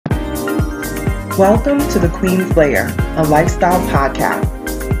Welcome to The Queen's Lair, a lifestyle podcast.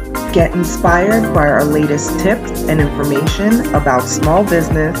 Get inspired by our latest tips and information about small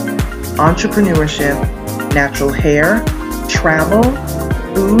business, entrepreneurship, natural hair, travel,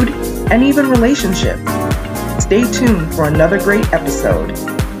 food, and even relationships. Stay tuned for another great episode.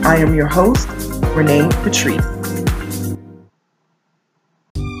 I am your host, Renee Patrice.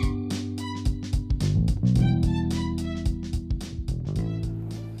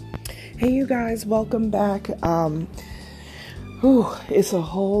 Hey you guys, welcome back. It's a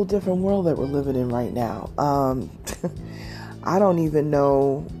whole different world that we're living in right now. I don't even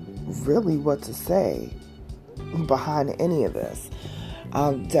know really what to say behind any of this.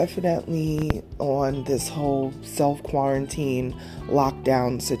 Definitely on this whole self-quarantine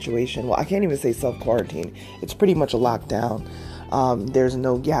lockdown situation. Well, I can't even say self-quarantine. It's pretty much a lockdown. There's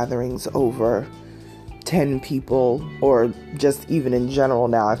no gatherings over 10 people, or just even in general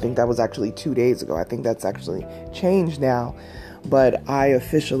now. I think that was actually 2 days ago. I think that's actually changed now. But I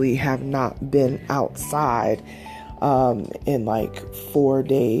officially have not been outside in like 4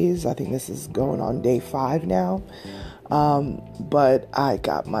 days. I think this is going on day 5 now. But I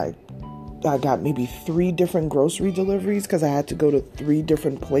got maybe 3 different grocery deliveries because I had to go to 3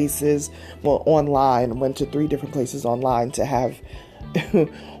 different places. Well, online. Went to 3 different places online to have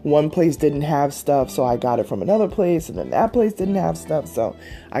one place didn't have stuff, so I got it from another place, and then that place didn't have stuff, so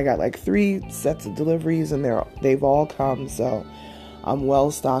I got like 3 sets of deliveries, and they've all come, so I'm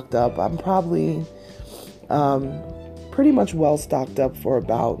well stocked up. I'm probably pretty much well stocked up for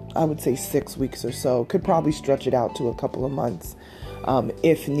about, I would say, 6 weeks or so. Could probably stretch it out to a couple of months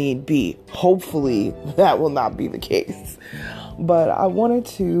if need be. Hopefully that will not be the case. But I wanted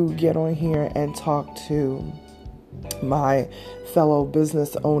to get on here and talk to my fellow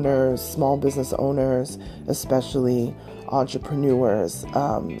business owners, small business owners, especially entrepreneurs.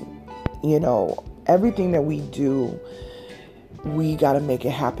 Everything that we do, we got to make it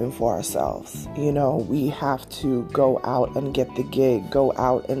happen for ourselves. We have to go out and get the gig, go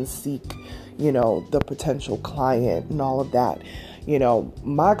out and seek, the potential client and all of that.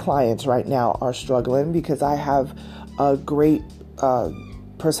 My clients right now are struggling because I have a great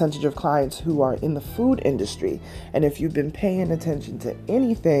percentage of clients who are in the food industry. And if you've been paying attention to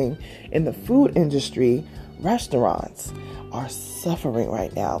anything in the food industry, restaurants are suffering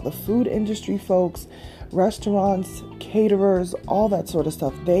right now. The food industry folks, restaurants, caterers, all that sort of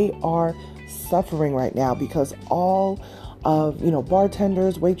stuff, they are suffering right now because all of,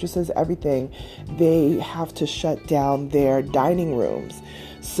 bartenders, waitresses, everything, they have to shut down their dining rooms.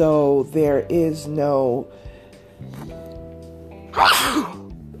 So there is no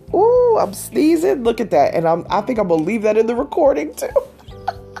Ooh, I'm sneezing. Look at that. And I think I'm going to leave that in the recording too.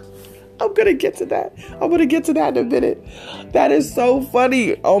 I'm going to get to that. In a minute. That is so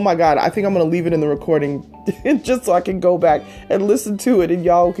funny. Oh my God. I think I'm going to leave it in the recording just so I can go back and listen to it and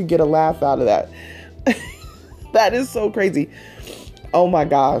y'all can get a laugh out of that. That is so crazy. Oh my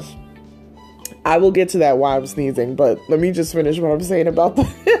gosh. I will get to that while I'm sneezing, but let me just finish what I'm saying about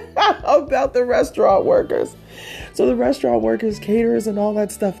the restaurant workers. So the restaurant workers, caterers, and all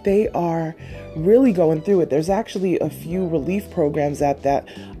that stuff, they are really going through it. There's actually a few relief programs out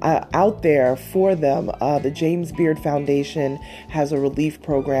there for them. The James Beard Foundation has a relief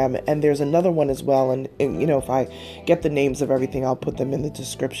program, and there's another one as well. And if I get the names of everything, I'll put them in the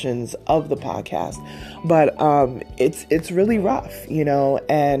descriptions of the podcast. But it's really rough,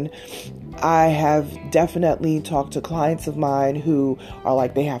 and I have definitely talked to clients of mine who are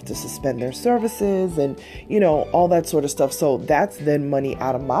like, they have to suspend their services and, all that sort of stuff. So that's then money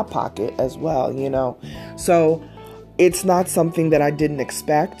out of my pocket as well, So it's not something that I didn't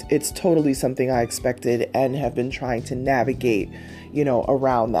expect. It's totally something I expected and have been trying to navigate,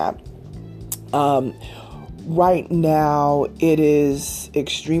 around that. Right now, it is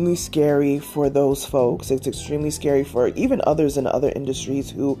extremely scary for those folks. It's extremely scary for even others in other industries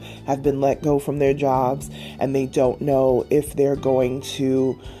who have been let go from their jobs and they don't know if they're going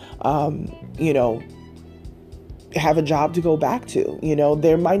to, have a job to go back to.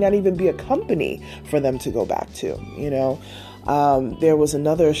 There might not even be a company for them to go back to. There was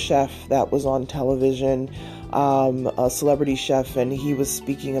another chef that was on television, a celebrity chef, and he was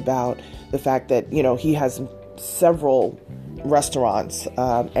speaking about the fact that, he has several restaurants,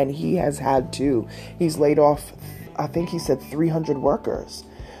 and he's laid off, I think he said 300 workers,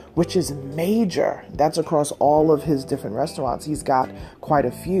 which is major. That's across all of his different restaurants. He's got quite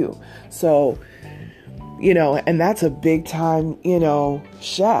a few. So, and that's a big time,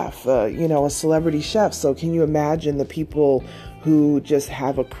 chef, a celebrity chef. So can you imagine the people who just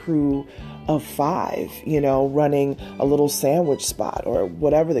have a crew of 5, running a little sandwich spot or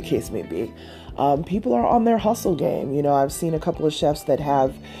whatever the case may be. People are on their hustle game. I've seen a couple of chefs that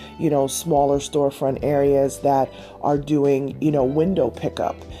have, smaller storefront areas that are doing, window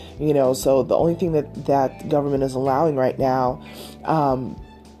pickup, so the only thing that government is allowing right now,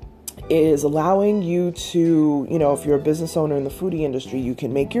 is allowing you to, if you're a business owner in the foodie industry, you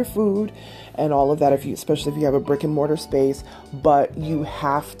can make your food and all of that, especially if you have a brick and mortar space, but you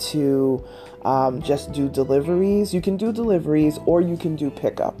have to just do deliveries. You can do deliveries or you can do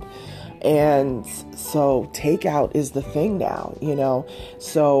pickup. And so takeout is the thing now,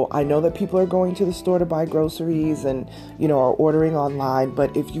 so I know that people are going to the store to buy groceries and, are ordering online.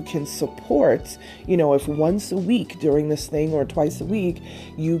 But if you can support, if once a week during this thing or twice a week,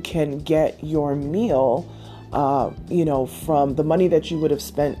 you can get your meal, from the money that you would have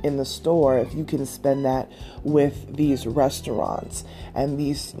spent in the store, if you can spend that with these restaurants and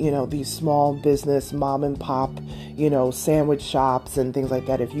these small business mom and pop, sandwich shops and things like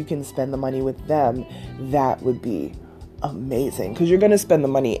that, if you can spend the money with them, that would be amazing, because you're going to spend the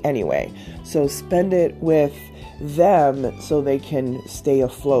money anyway. So spend it with them so they can stay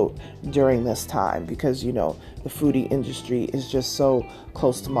afloat during this time, because, the foodie industry is just so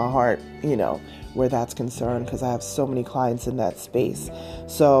close to my heart, where that's concerned, because I have so many clients in that space.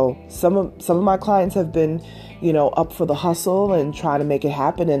 So some of my clients have been, up for the hustle and try to make it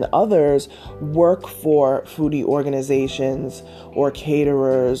happen, and others work for foodie organizations or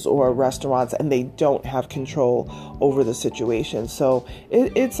caterers or restaurants, and they don't have control over the situation. So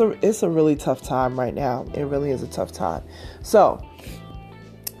it's a really tough time right now. It really is a tough time. So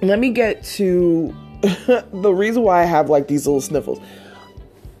let me get to the reason why I have like these little sniffles.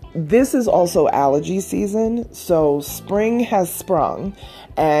 This is also allergy season. So spring has sprung,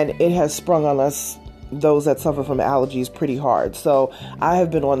 and it has sprung on us, those that suffer from allergies, pretty hard. So I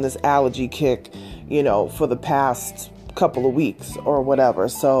have been on this allergy kick, for the past couple of weeks or whatever.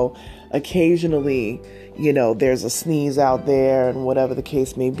 So occasionally, there's a sneeze out there and whatever the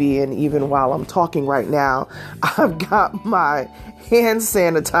case may be. And even while I'm talking right now, I've got my hand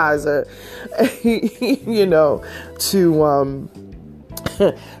sanitizer,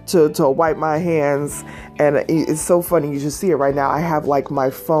 to wipe my hands. And it's so funny, you should see it right now. I have like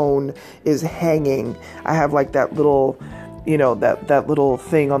my phone is hanging. I have like that little, that little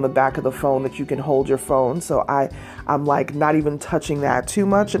thing on the back of the phone that you can hold your phone. So I'm like not even touching that too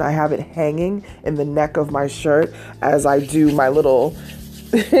much, and I have it hanging in the neck of my shirt as I do my little,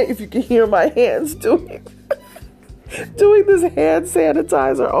 if you can hear my hands doing this hand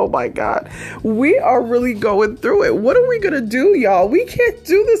sanitizer. Oh my God. We are really going through it. What are we going to do, y'all? We can't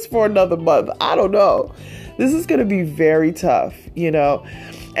do this for another month. I don't know. This is going to be very tough,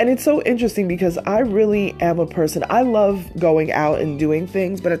 And it's so interesting because I really am a person. I love going out and doing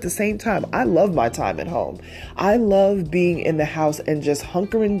things, but at the same time, I love my time at home. I love being in the house and just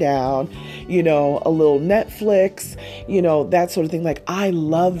hunkering down, a little Netflix, that sort of thing. Like, I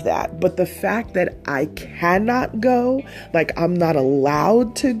love that. But the fact that I cannot go, like I'm not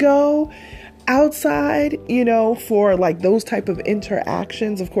allowed to go outside, for like those type of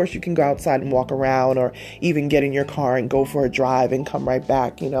interactions. Of course, you can go outside and walk around, or even get in your car and go for a drive and come right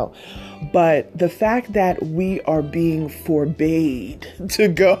back, But the fact that we are being forbade to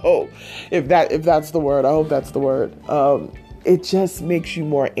go, if that's the word, I hope that's the word. It just makes you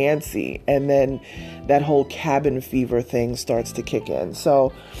more antsy, and then that whole cabin fever thing starts to kick in.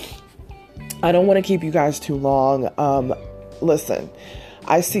 So I don't want to keep you guys too long. Listen.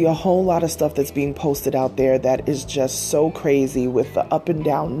 I see a whole lot of stuff that's being posted out there that is just so crazy, with the up and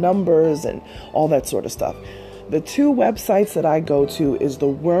down numbers and all that sort of stuff. The two websites that I go to is the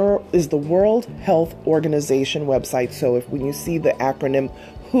World Health Organization website. So when you see the acronym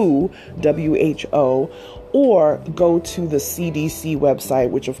WHO, WHO, or go to the CDC website,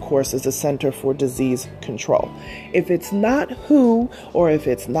 which of course is the Center for Disease Control. If it's not WHO or if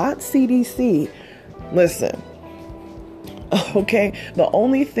it's not CDC, listen. Okay, the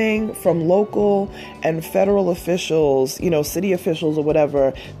only thing from local and federal officials, city officials or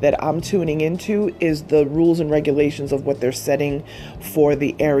whatever, that I'm tuning into is the rules and regulations of what they're setting for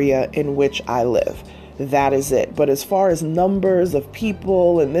the area in which I live. That is it. But as far as numbers of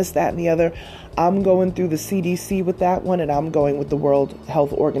people and this, that, and the other, I'm going through the CDC with that one, and I'm going with the World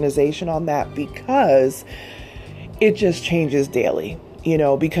Health Organization on that, because it just changes daily.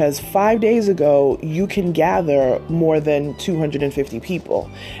 Because 5 days ago, you can gather more than 250 people.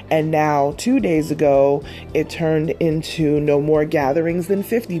 And now 2 days ago, it turned into no more gatherings than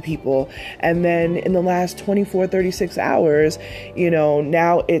 50 people. And then in the last 24, 36 hours,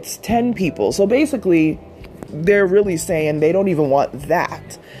 now it's 10 people. So basically, they're really saying they don't even want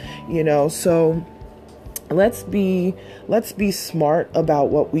that. So let's be smart about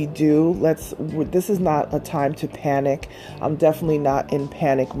what we do. This is not a time to panic. I'm definitely not in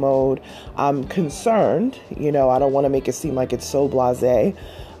panic mode. I'm concerned. I don't want to make it seem like it's so blasé.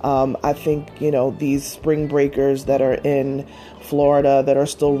 I think, these spring breakers that are in Florida that are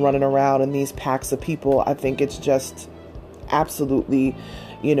still running around and these packs of people, I think it's just absolutely,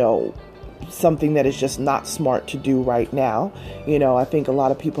 something that is just not smart to do right now. I think a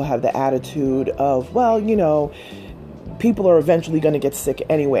lot of people have the attitude of, well, people are eventually going to get sick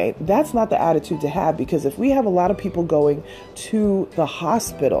anyway. That's not the attitude to have, because if we have a lot of people going to the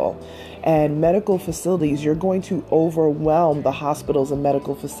hospital and medical facilities, you're going to overwhelm the hospitals and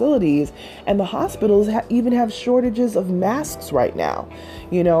medical facilities. And the hospitals even have shortages of masks right now.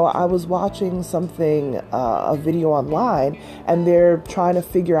 I was watching a video online, and they're trying to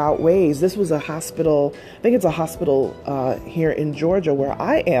figure out ways. This was a hospital, I think it's a hospital here in Georgia where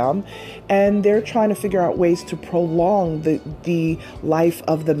I am, and they're trying to figure out ways to prolong the life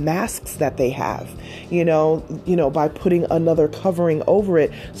of the masks that they have, by putting another covering over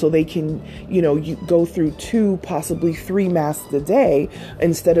it so they can, you go through 2, possibly 3 masks a day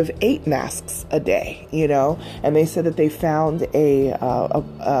instead of 8 masks a day, and they said that they found a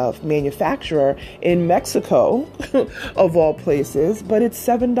manufacturer in Mexico of all places, but it's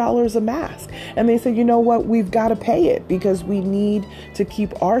 $7 a mask. And they said, you know what, we've got to pay it because we need to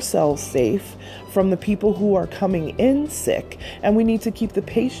keep ourselves safe from the people who are coming in sick, and we need to keep the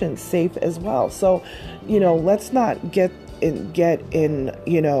patients safe as well. So, let's not get in,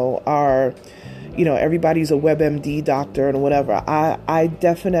 our, everybody's a WebMD doctor and whatever. I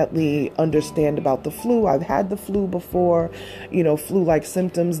definitely understand about the flu. I've had the flu before, flu-like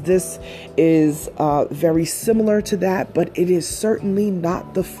symptoms. This is very similar to that, but it is certainly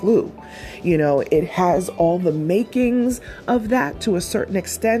not the flu. It has all the makings of that to a certain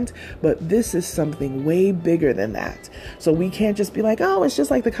extent, but this is something way bigger than that. So we can't just be like, oh, it's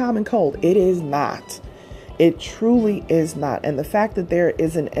just like the common cold. It is not. It truly is not. And the fact that there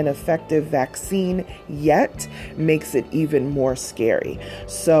isn't an effective vaccine yet makes it even more scary.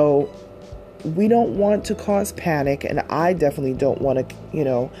 So we don't want to cause panic, and I definitely don't want to,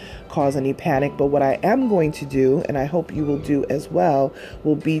 cause any panic. But what I am going to do, and I hope you will do as well,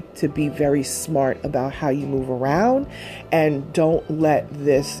 will be to be very smart about how you move around, and don't let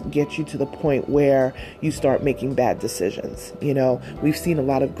this get you to the point where you start making bad decisions. We've seen a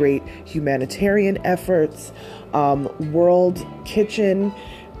lot of great humanitarian efforts. World Kitchen,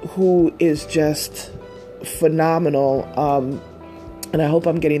 who is just phenomenal. And I hope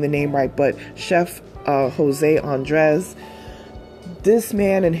I'm getting the name right, but Chef Jose Andres, this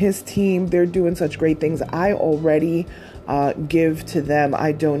man and his team, they're doing such great things. I already give to them.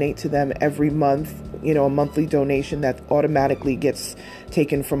 I donate to them every month, a monthly donation that automatically gets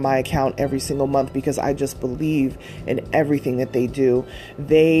taken from my account every single month, because I just believe in everything that they do.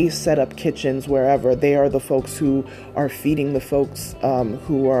 They set up kitchens wherever. They are the folks who are feeding the folks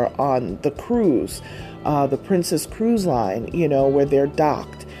who are on the cruise. The Princess Cruise Line, where they're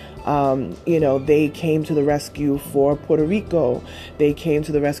docked. They came to the rescue for Puerto Rico. They came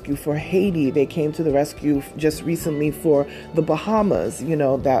to the rescue for Haiti. They came to the rescue just recently for the Bahamas,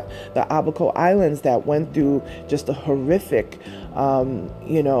 that the Abaco Islands that went through just a horrific,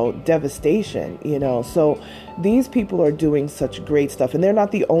 devastation, So these people are doing such great stuff. And they're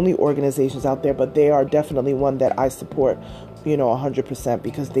not the only organizations out there, but they are definitely one that I support 100%,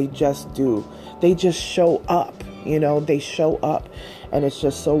 because they just do. They just show up, they show up, and it's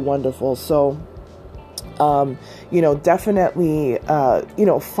just so wonderful. So, definitely,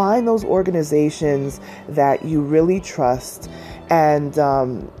 find those organizations that you really trust, and,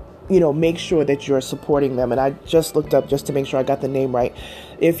 make sure that you're supporting them. And I just looked up just to make sure I got the name right.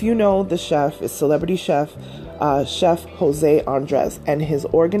 If you know the chef, is celebrity chef, Chef Jose Andres, and his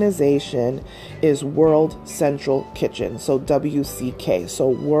organization is World Central Kitchen, so WCK, so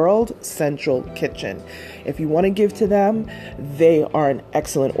World Central Kitchen. If you want to give to them, they are an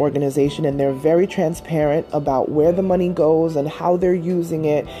excellent organization, and they're very transparent about where the money goes and how they're using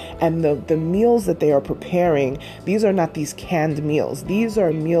it, and the meals that they are preparing. These are not these canned meals. These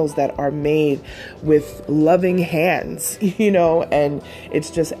are meals that are made with loving hands, and it's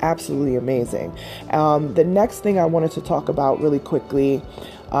just absolutely amazing. The next thing I wanted to talk about really quickly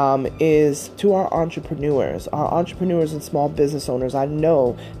is to our entrepreneurs and small business owners. I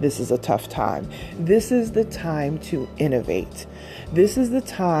know this is a tough time. This is the time to innovate. This is the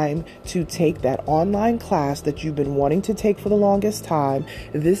time to take that online class that you've been wanting to take for the longest time.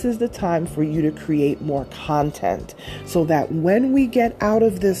 This is the time for you to create more content so that when we get out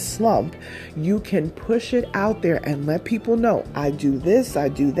of this slump, you can push it out there and let people know, I do this, I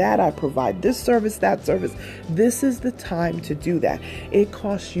do that, I provide this service, that service. This is the time to do that. It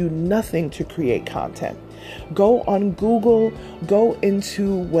costs you nothing to create content. Go on Google, go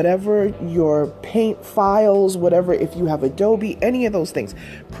into whatever your Paint files, whatever, if you have Adobe, any of those things,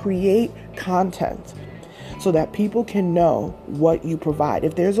 create content so that people can know what you provide.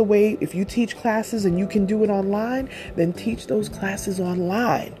 If there's a way, if you teach classes and you can do it online, then teach those classes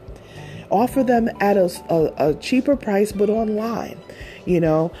online. Offer them at a cheaper price, but online.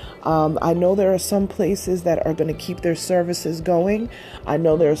 I know there are some places that are going to keep their services going. I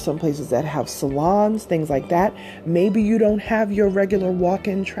know there are some places that have salons, things like that. Maybe you don't have your regular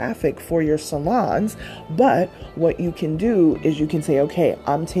walk-in traffic for your salons, but what you can do is you can say, okay,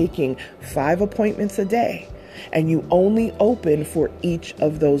 I'm taking 5 appointments a day, and you only open for each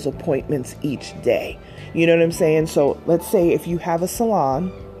of those appointments each day. You know what I'm saying? So let's say if you have a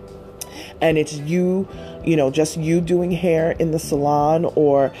salon, and it's just you doing hair in the salon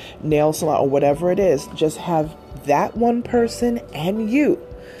or nail salon or whatever it is, just have that one person and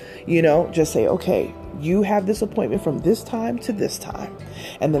just say, okay, you have this appointment from this time to this time.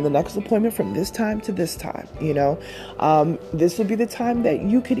 And then the next appointment from this time to this time, this would be the time that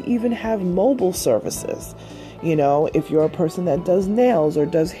you could even have mobile services. If you're a person that does nails or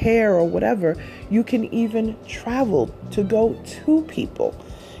does hair or whatever, you can even travel to go to people.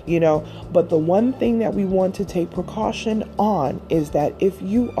 But the one thing that we want to take precaution on is that if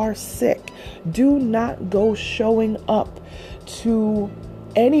you are sick, do not go showing up to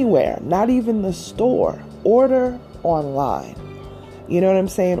anywhere, not even the store. Order online. You know what I'm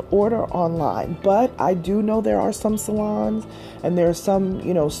saying? Order online. But I do know there are some salons and there are some,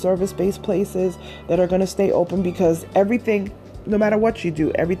 service-based places that are going to stay open because everything, no matter what you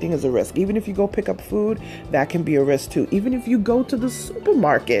do, everything is a risk. Even if you go pick up food, that can be a risk too. Even if you go to the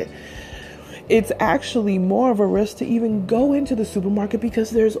supermarket, it's actually more of a risk to even go into the supermarket because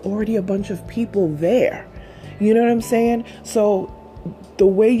there's already a bunch of people there. You know what I'm saying? So the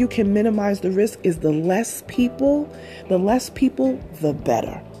way you can minimize the risk is the less people, the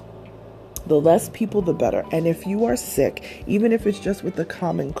better. The less people, the better. And if you are sick, even if it's just with the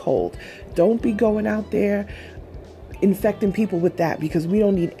common cold, don't be going out there infecting people with that, because we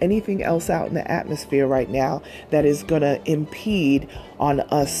don't need anything else out in the atmosphere right now that is going to impede on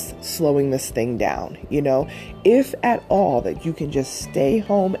us slowing this thing down. If at all that you can just stay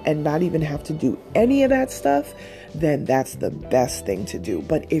home and not even have to do any of that stuff, then that's the best thing to do.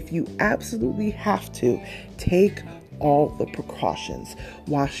 But if you absolutely have to, take all the precautions.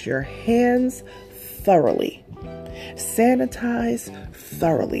 Wash your hands thoroughly. Sanitize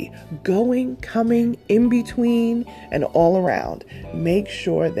thoroughly, going, coming, in between, and all around. Make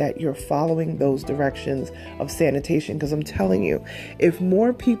sure that you're following those directions of sanitation, because I'm telling you, if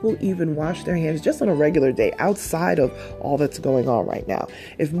more people even wash their hands just on a regular day, outside of all that's going on right now,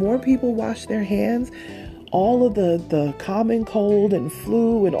 if more people wash their hands, all of the common cold and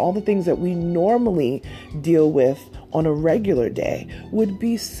flu and all the things that we normally deal with on a regular day would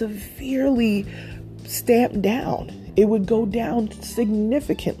be severely stamped down. It would go down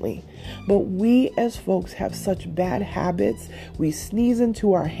significantly. But we as folks have such bad habits. We sneeze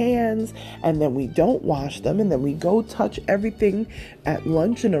into our hands and then we don't wash them, and then we go touch everything at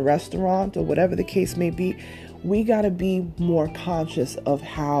lunch in a restaurant or whatever the case may be. We got to be more conscious of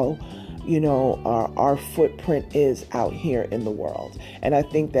how our footprint is out here in the world. And I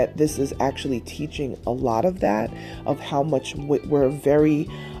think that this is actually teaching a lot of that, of how much we're very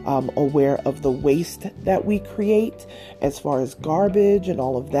aware of the waste that we create as far as garbage and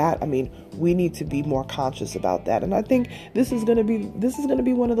all of that. I mean, we need to be more conscious about that. And I think this is going to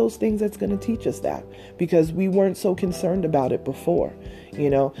be one of those things that's going to teach us that, because we weren't so concerned about it before,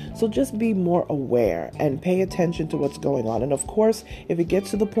 So just be more aware and pay attention to what's going on. And of course, if it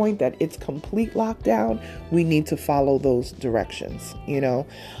gets to the point that it's complete lockdown, we need to follow those directions,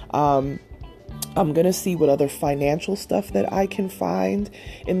 I'm going to see what other financial stuff that I can find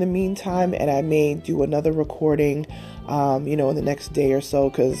in the meantime. And I may do another recording, in the next day or so.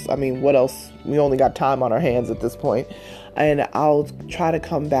 Because, what else? We only got time on our hands at this point. and I'll try to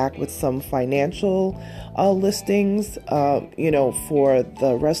come back with some financial listings, for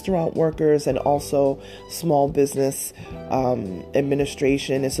the restaurant workers, and also small business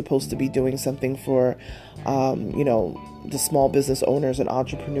administration is supposed to be doing something for, the small business owners and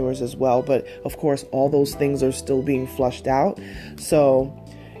entrepreneurs as well. But of course, all those things are still being flushed out. So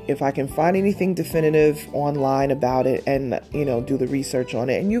if I can find anything definitive online about it and, do the research on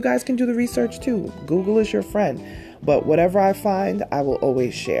it, and you guys can do the research too. Google is your friend. But whatever I find, I will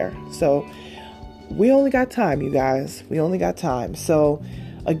always share. So we only got time, you guys. We only got time. So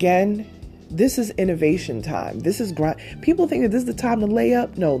again, this is innovation time. This is grind. People think that this is the time to lay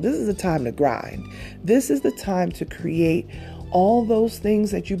up. No, this is the time to grind. This is the time to create all those things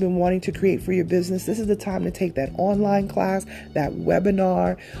that you've been wanting to create for your business. This is the time to take that online class, that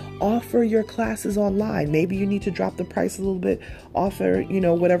webinar, offer your classes online. Maybe you need to drop the price a little bit, offer,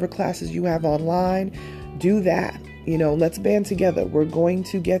 whatever classes you have online. Do that. Let's band together. We're going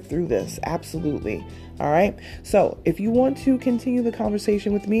to get through this. Absolutely. All right. So if you want to continue the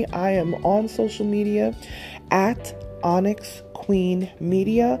conversation with me, I am on social media at Onyx Queen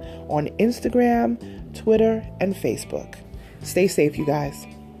Media on Instagram, Twitter, and Facebook. Stay safe, you guys.